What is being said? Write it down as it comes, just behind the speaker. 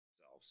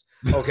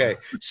Okay,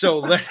 so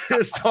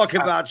let's talk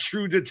about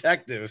True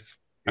Detective.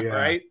 Yeah. All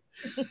right.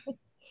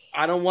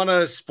 I don't want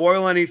to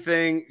spoil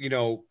anything. You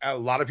know, a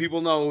lot of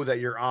people know that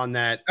you're on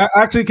that.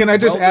 Actually, can I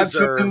just add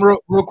something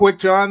real quick,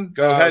 John?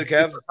 Go ahead,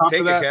 Kev.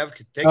 Take it, Kev.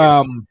 Take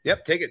it.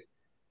 Yep, take it.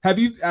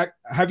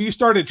 Have you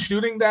started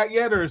shooting that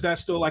yet, or is that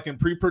still like in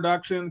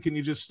pre-production? Can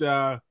you just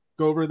go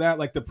over that,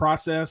 like the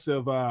process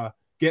of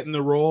getting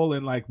the role,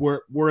 and like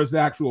where is the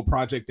actual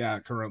project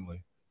at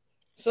currently?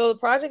 So the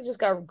project just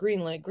got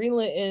greenlit.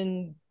 Greenlit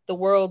in the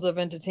world of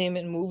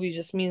entertainment and movies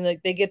just means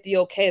like they get the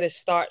okay to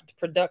start the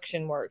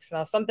production works.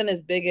 Now, something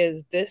as big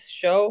as this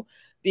show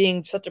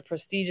being such a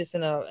prestigious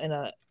in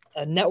a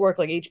network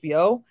like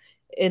HBO,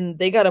 and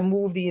they got to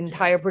move the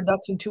entire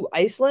production to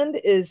Iceland,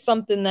 is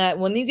something that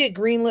when you get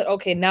greenlit,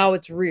 okay, now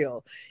it's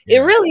real. Yeah.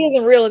 It really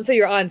isn't real until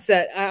you're on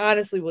set. I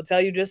honestly will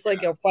tell you, just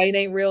like a fight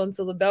ain't real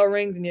until the bell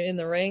rings and you're in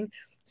the ring.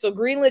 So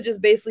greenlit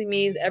just basically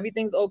means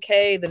everything's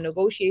okay. The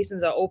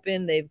negotiations are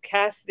open. They've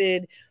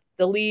casted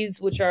the leads,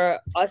 which are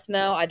us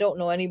now. I don't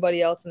know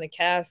anybody else in the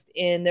cast,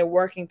 and they're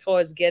working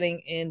towards getting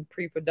in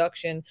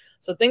pre-production.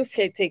 So things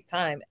take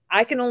time.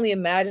 I can only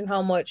imagine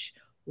how much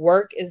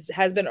work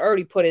has been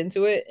already put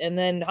into it, and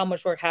then how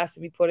much work has to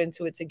be put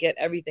into it to get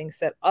everything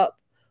set up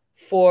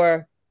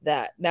for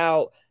that.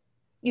 Now,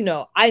 you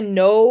know, I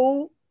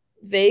know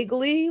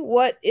vaguely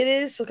what it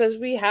is because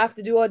we have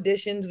to do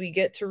auditions. We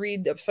get to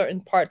read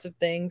certain parts of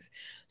things.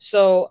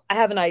 So I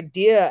have an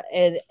idea,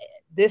 and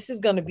this is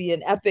going to be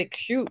an epic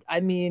shoot.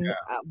 I mean,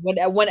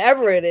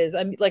 whenever it is,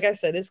 I mean, like I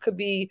said, this could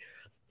be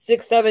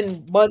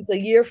 6-7 months, a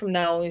year from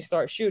now when we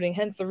start shooting.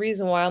 Hence the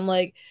reason why I'm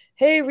like,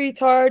 hey,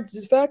 retards,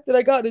 the fact that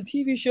I got in a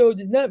TV show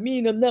does not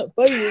mean I'm not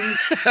fighting.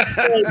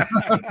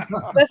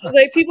 That's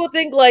like, people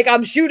think like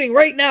I'm shooting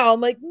right now.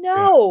 I'm like,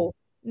 no.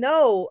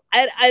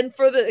 And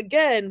for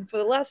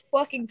the last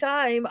fucking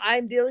time,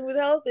 I'm dealing with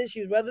health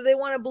issues, whether they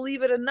want to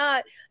believe it or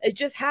not. It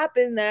just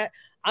happened that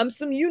I'm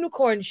some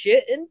unicorn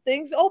shit and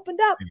things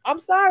opened up. I'm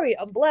sorry.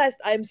 I'm blessed.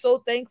 I'm so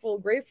thankful,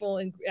 grateful,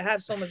 and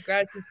have so much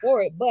gratitude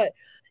for it. But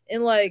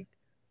in like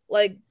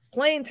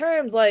plain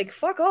terms, like,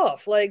 fuck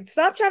off. Like,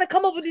 stop trying to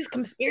come up with these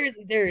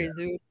conspiracy theories,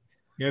 dude.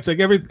 Yeah, it's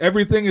like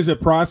everything is a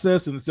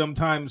process, and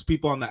sometimes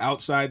people on the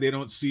outside, they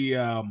don't see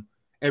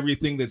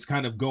everything that's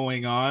kind of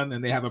going on,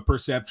 and they have a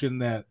perception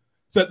that.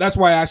 So that's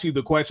why I asked you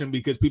the question,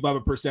 because people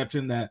have a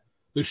perception that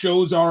the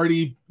show's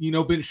already, you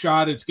know, been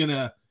shot. It's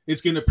gonna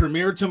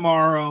premiere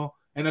tomorrow,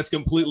 and that's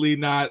completely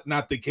not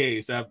the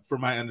case,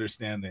 from my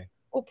understanding.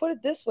 Well, put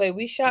it this way: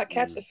 we shot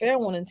Catch the Fair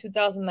One in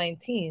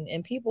 2019,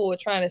 and people were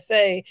trying to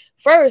say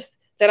first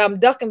that I'm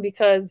ducking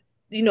because,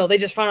 you know, they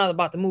just found out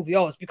about the movie.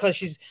 Oh, it's because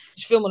she's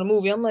filming a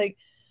movie. I'm like,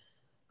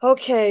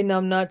 okay,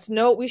 numbnuts.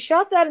 No, we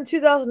shot that in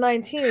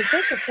 2019. It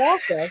takes a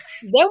process.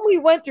 Then we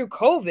went through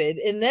COVID,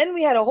 and then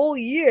we had a whole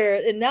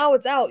year, and now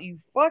it's out. You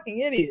fucking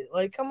idiot!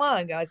 Like, come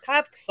on, guys,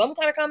 have some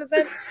kind of common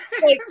sense.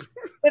 Like,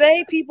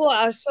 today, people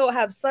have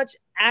such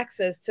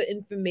access to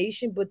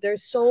information, but they're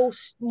so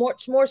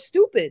much more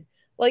stupid.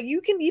 Like,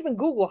 you can even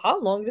Google how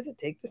long does it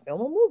take to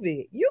film a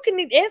movie. You can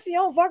answer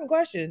your own fucking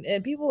question,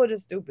 and people are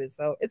just stupid.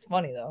 So it's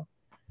funny though.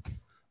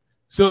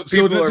 So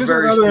people are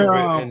very stupid,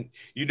 and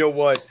you know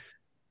what?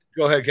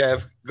 Go ahead,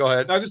 Kev. Go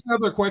ahead. Now, just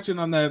another question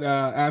on that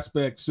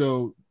aspect.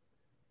 So,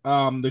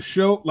 the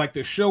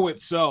show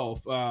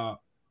itself,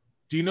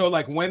 do you know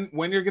like when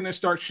you're going to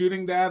start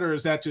shooting that, or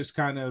is that just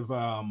kind of?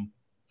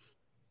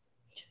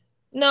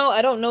 No,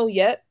 I don't know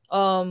yet.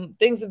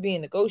 Things are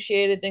being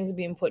negotiated. Things are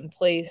being put in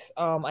place.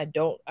 I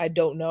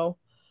don't know.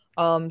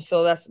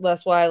 So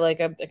that's why,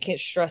 like, I can't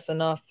stress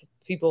enough.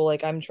 People,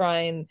 like, I'm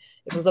trying.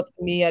 If it was up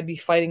to me, I'd be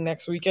fighting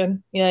next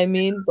weekend. You know what I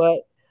mean?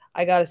 But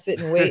I gotta sit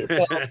and wait.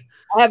 So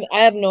I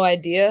have no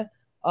idea.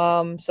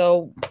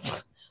 So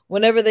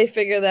whenever they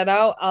figure that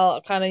out,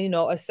 I'll kind of, you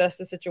know, assess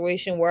the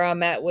situation where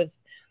I'm at with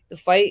the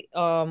fight,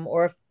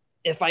 or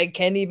if I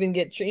can even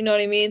get, you know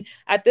what I mean?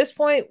 At this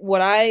point,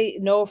 what I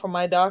know from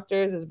my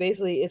doctors is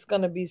basically it's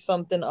gonna be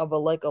something of a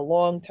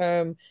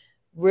long-term,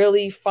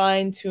 really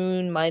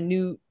fine-tuned,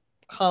 minute,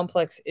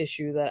 complex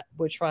issue that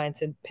we're trying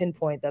to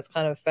pinpoint that's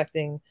kind of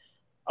affecting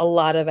a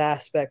lot of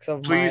aspects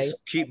of Please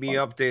keep me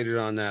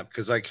updated on that,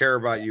 because I care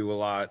about you a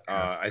lot.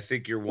 I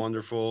think you're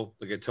wonderful.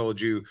 Like I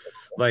told you,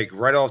 like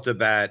right off the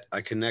bat,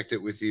 I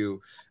connected with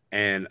you,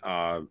 and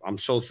I'm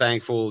so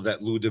thankful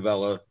that Lou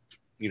DiBella,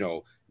 you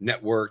know,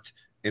 networked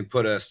and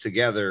put us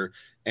together,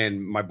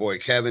 and my boy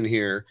Kevin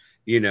here,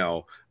 you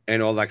know,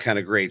 and all that kind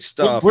of great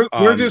stuff.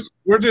 We're just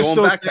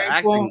so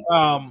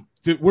thankful.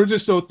 We're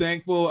just so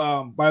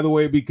thankful. By the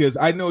way, because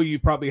I know you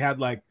probably had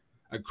like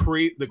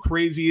the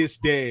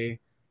craziest day.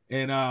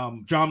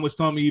 And John was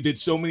telling me you did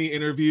so many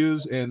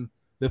interviews, and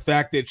the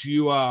fact that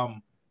you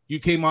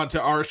came onto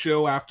our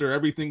show after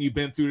everything you've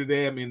been through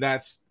today.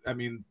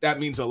 That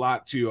means a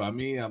lot to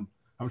me.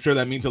 I'm sure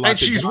that means a lot. And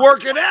she's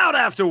working out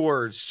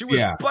afterwards. She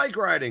was bike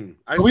riding.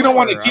 We don't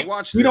want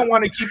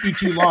to keep you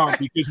too long,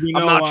 because we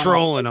know I'm not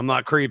trolling. I'm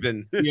not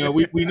creeping. Yeah,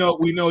 we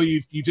know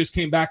you just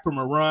came back from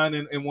a run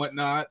and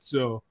whatnot.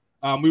 So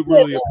We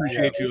really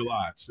appreciate you a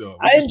lot. So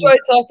I enjoy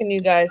talking to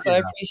you guys, so I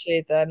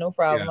appreciate that. No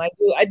problem.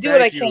 Yeah. I do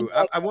what I can.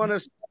 I want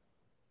to.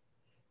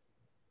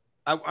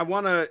 I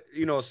want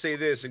to, say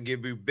this and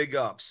give you big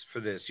ups for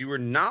this. You were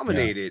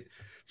nominated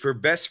for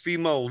Best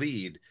Female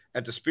Lead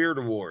at the Spirit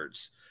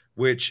Awards,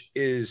 which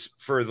is,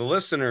 for the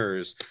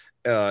listeners,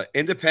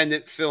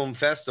 Independent Film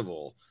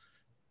Festival.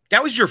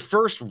 That was your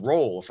first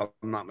role, if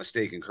I'm not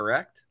mistaken,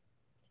 correct?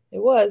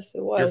 It was.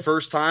 It was. Your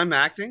first time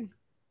acting?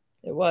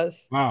 It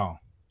was. Wow.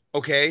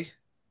 Okay.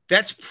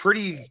 That's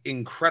pretty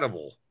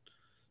incredible.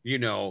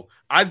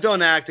 I've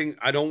done acting.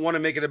 I don't want to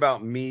make it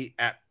about me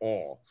at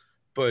all.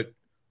 But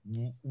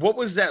what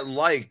was that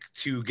like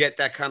to get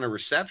that kind of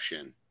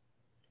reception?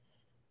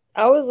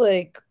 I was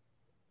like,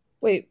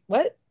 wait,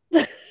 what?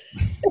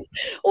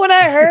 When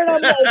I heard,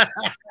 I'm like,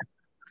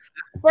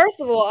 first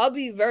of all, I'll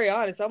be very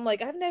honest. I'm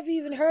like, I've never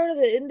even heard of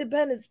the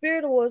Independent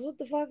Spirit Awards. What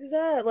the fuck is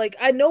that? Like,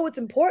 I know it's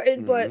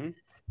important, but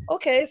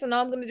okay, so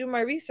now I'm gonna do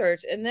my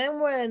research. And then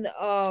when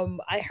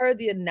I heard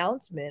the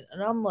announcement,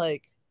 and I'm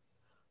like,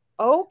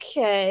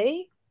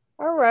 okay,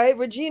 all right,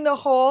 Regina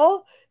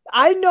Hall,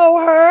 I know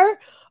her.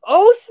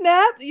 Oh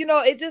snap!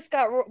 It just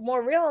got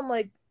more real. I'm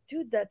like,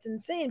 dude, that's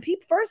insane.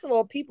 First of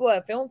all, people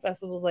at film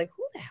festivals like,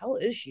 who the hell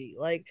is she?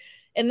 Like,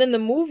 and then the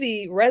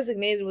movie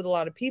resonated with a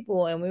lot of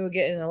people, and we were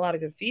getting a lot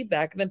of good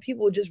feedback. And then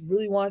people just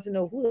really wanted to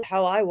know who the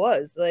hell I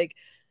was. Like,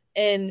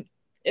 and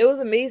it was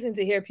amazing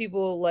to hear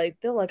people like,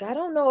 they're like, I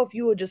don't know if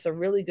you were just a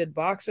really good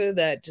boxer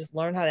that just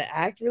learned how to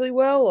act really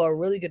well, or a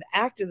really good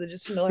actor that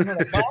just learned how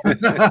to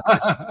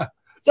box.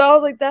 So I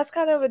was like, that's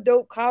kind of a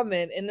dope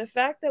comment. And the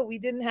fact that we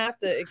didn't have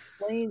to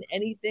explain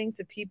anything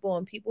to people,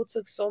 and people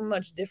took so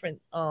much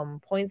different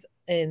points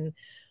and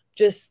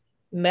just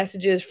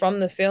messages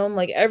from the film.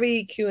 Like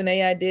every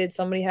Q&A I did,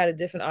 somebody had a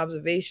different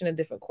observation, a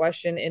different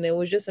question. And it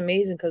was just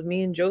amazing because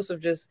me and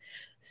Joseph just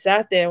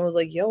sat there and was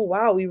like, yo,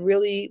 wow, we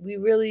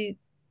really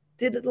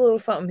did a little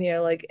something here.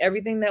 Like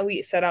everything that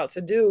we set out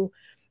to do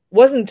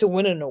wasn't to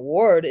win an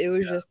award. It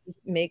was just to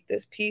make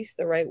this piece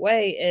the right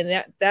way.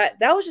 And that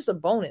was just a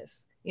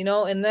bonus.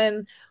 And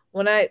then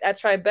when at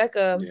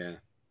Tribeca,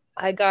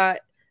 I got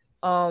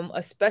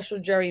a special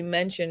jury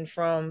mention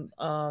from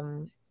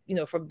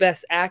for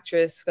Best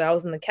Actress. I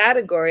was in the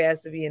category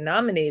as to being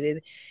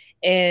nominated,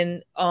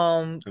 and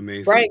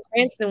Bryan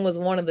Cranston was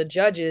one of the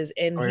judges,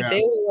 and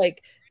they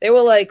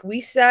were like, we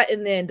sat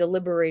in there and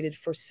deliberated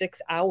for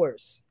 6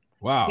 hours.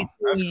 Wow,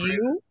 between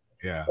you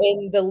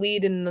and the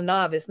lead and the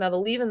novice. Now, the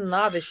lead and the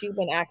novice, she's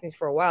been acting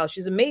for a while.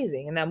 She's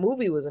amazing, and that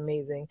movie was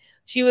amazing.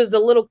 She was the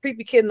little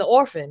creepy kid in The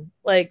Orphan.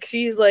 Like,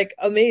 she's like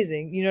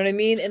amazing. You know what I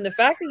mean? And the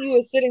fact that you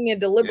were sitting there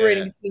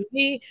deliberating between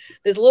me,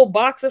 this little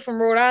boxer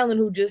from Rhode Island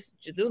who this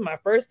was my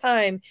first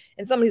time,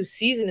 and somebody who's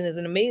seasoned and is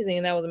an amazing,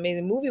 and that was an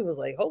amazing movie, was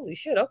like, holy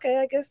shit, okay,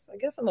 I guess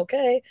I'm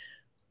okay.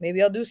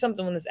 Maybe I'll do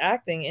something with this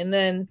acting. And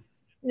then,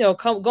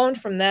 going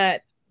from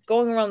that,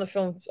 going around the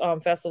film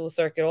festival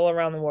circuit all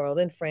around the world,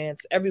 in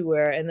France,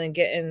 everywhere, and then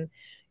getting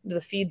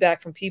the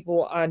feedback from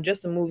people on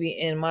just the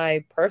movie and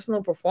my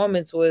personal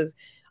performance was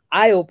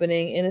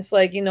eye-opening. And it's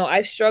like,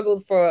 I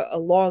struggled for a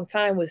long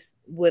time with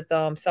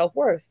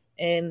self-worth.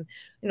 And,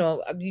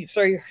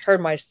 you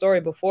heard my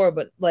story before,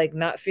 but like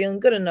not feeling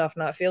good enough,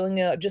 not feeling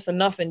just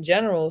enough in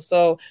general.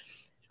 So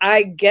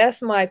I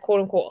guess my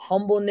quote unquote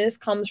humbleness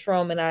comes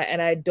from, and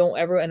I don't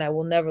ever, and I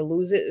will never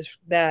lose it, is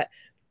that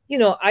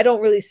I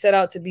don't really set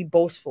out to be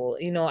boastful.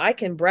 I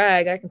can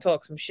brag, I can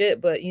talk some shit,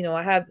 but,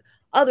 I have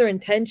other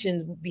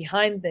intentions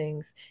behind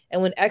things.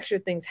 And when extra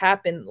things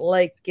happen,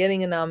 like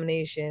getting a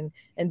nomination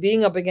and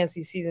being up against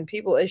these seasoned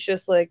people, it's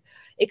just like,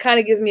 it kind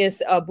of gives me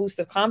a boost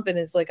of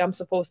confidence. Like, I'm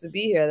supposed to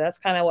be here. That's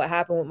kind of what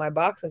happened with my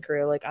boxing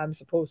career. Like, I'm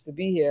supposed to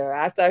be here.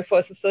 After I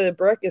fought Cecilia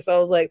Burkis, I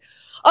was like,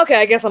 okay,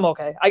 I guess I'm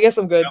okay. I guess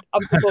I'm good.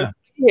 I'm supposed to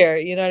be here.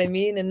 You know what I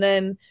mean? And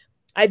then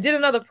I did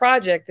another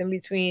project in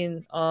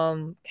between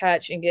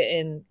Catch and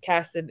getting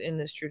casted in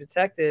this True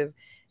Detective.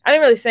 I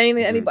didn't really say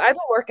anything to anybody. I've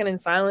been working in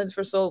silence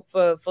for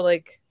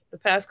like the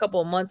past couple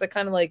of months. I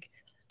kind of like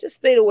just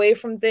stayed away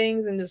from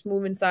things and just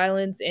moved in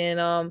silence. And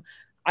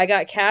I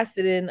got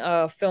casted in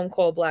a film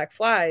called Black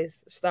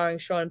Flies, starring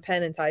Sean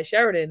Penn and Ty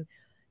Sheridan.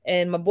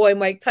 And my boy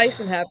Mike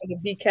Tyson happened to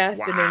be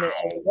casted in it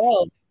as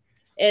well.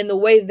 And the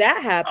way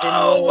that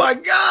happened, my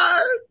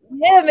God.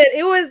 Yeah, man,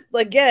 it was,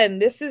 again,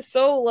 this is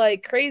so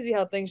like crazy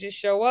how things just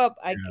show up.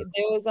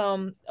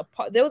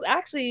 There was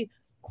actually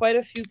quite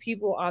a few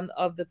people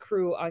of the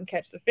crew on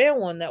Catch the Fair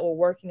one that were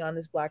working on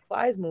this Black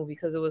Flies movie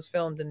because it was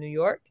filmed in New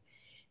York.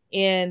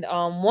 And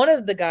one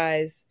of the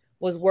guys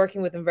was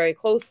working with him very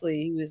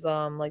closely. He was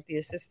like the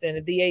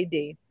assistant, the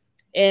AD.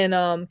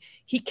 And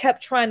he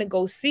kept trying to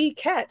go see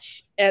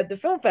Catch at the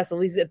film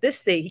festival. He's at this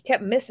state. He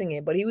kept missing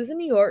it, but he was in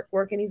New York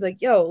working. He's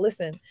like, yo,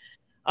 listen,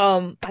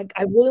 I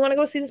really want to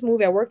go see this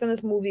movie. I worked on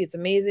this movie. It's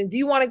amazing. Do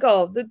you want to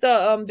go?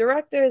 The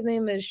director, his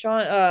name is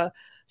Sean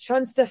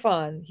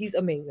Stefan. He's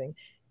amazing.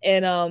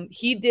 And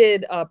he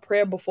did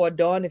Prayer Before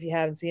Dawn. If you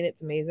haven't seen it,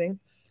 it's amazing.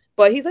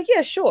 But he's like,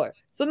 yeah, sure.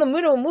 So in the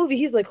middle of the movie,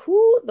 he's like,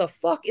 who the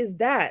fuck is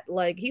that?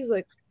 Like, he was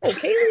like, oh,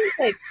 Kaylee? He's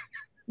like,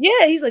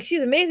 yeah. He's like,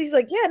 she's amazing. He's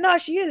like, yeah, no,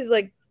 she is. He's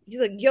like, he's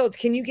like, yo,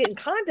 can you get in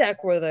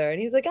contact with her?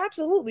 And he's like,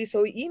 absolutely.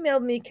 So he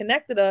emailed me,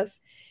 connected us,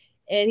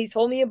 and he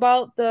told me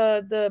about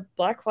the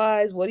Black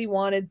Flies, what he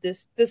wanted.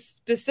 This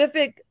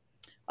specific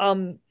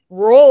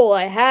role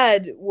I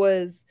had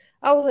was,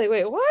 I was like,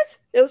 wait, what?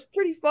 It was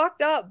pretty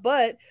fucked up,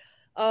 but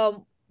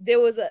there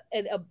was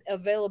an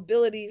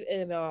availability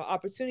and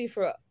opportunity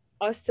for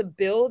us to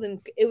build, and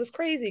it was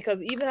crazy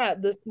because even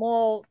at the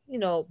small,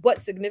 but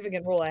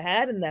significant role I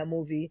had in that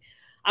movie,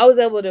 I was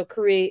able to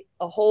create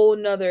a whole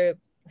nother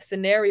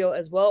scenario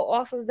as well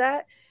off of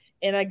that.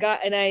 And I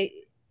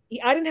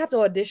didn't have to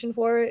audition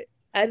for it.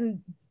 I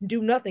didn't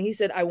do nothing. He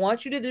said, I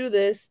want you to do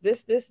this,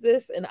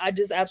 and I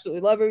just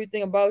absolutely love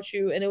everything about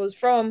you. And it was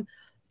from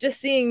just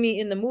seeing me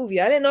in the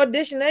movie. I didn't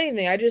audition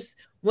anything. I just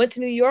went to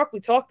New York. We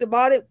talked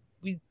about it.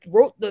 We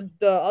wrote the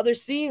other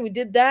scene. We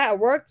did that. I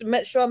worked,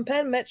 met Sean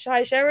Penn, met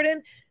Shai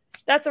Sheridan.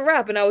 That's a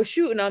wrap. And I was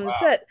shooting on the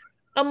set.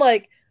 I'm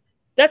like,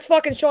 that's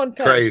fucking Sean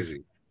Penn.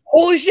 Crazy.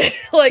 Holy shit.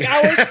 Like,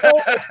 I was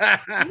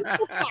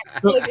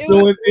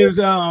so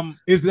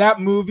is that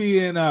movie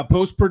in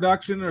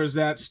post-production, or is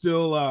that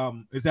still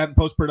is that in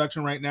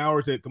post-production right now, or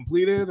is it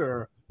completed,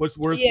 or where's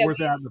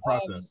that in the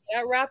process?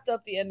 That wrapped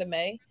up the end of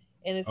May,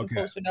 and it's in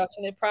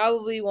post-production. It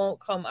probably won't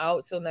come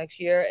out till next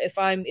year. If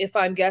I'm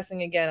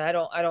guessing again, I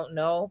don't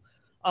know.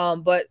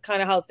 But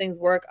kind of how things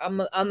work,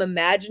 I'm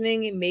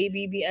imagining it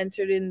maybe be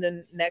entered in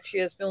the next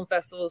year's film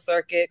festival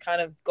circuit, kind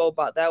of go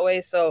about that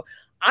way. So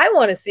I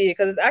want to see it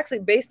because it's actually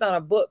based on a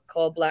book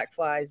called Black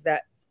Flies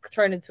that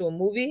turned into a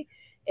movie.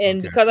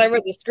 And because I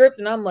read the script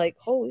and I'm like,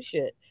 holy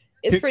shit,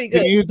 it's pretty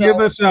good. Can you give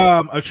us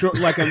a short,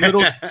 like a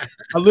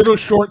little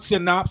short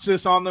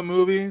synopsis on the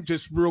movie,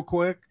 just real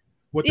quick?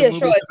 Sure. It's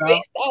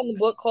based on the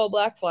book called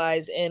Black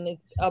Flies, and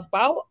it's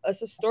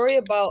a story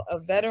about a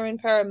veteran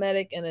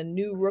paramedic and a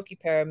new rookie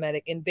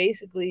paramedic, and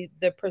basically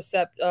the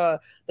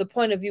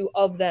point of view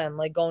of them,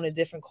 like going to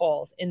different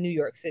calls in New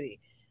York City.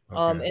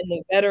 And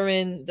the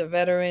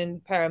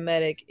veteran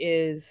paramedic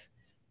is,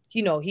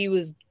 he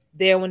was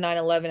there when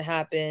 9/11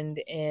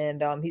 happened,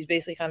 and he's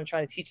basically kind of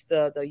trying to teach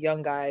the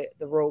young guy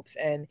the ropes,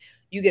 and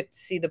you get to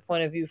see the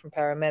point of view from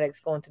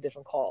paramedics going to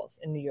different calls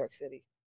in New York City.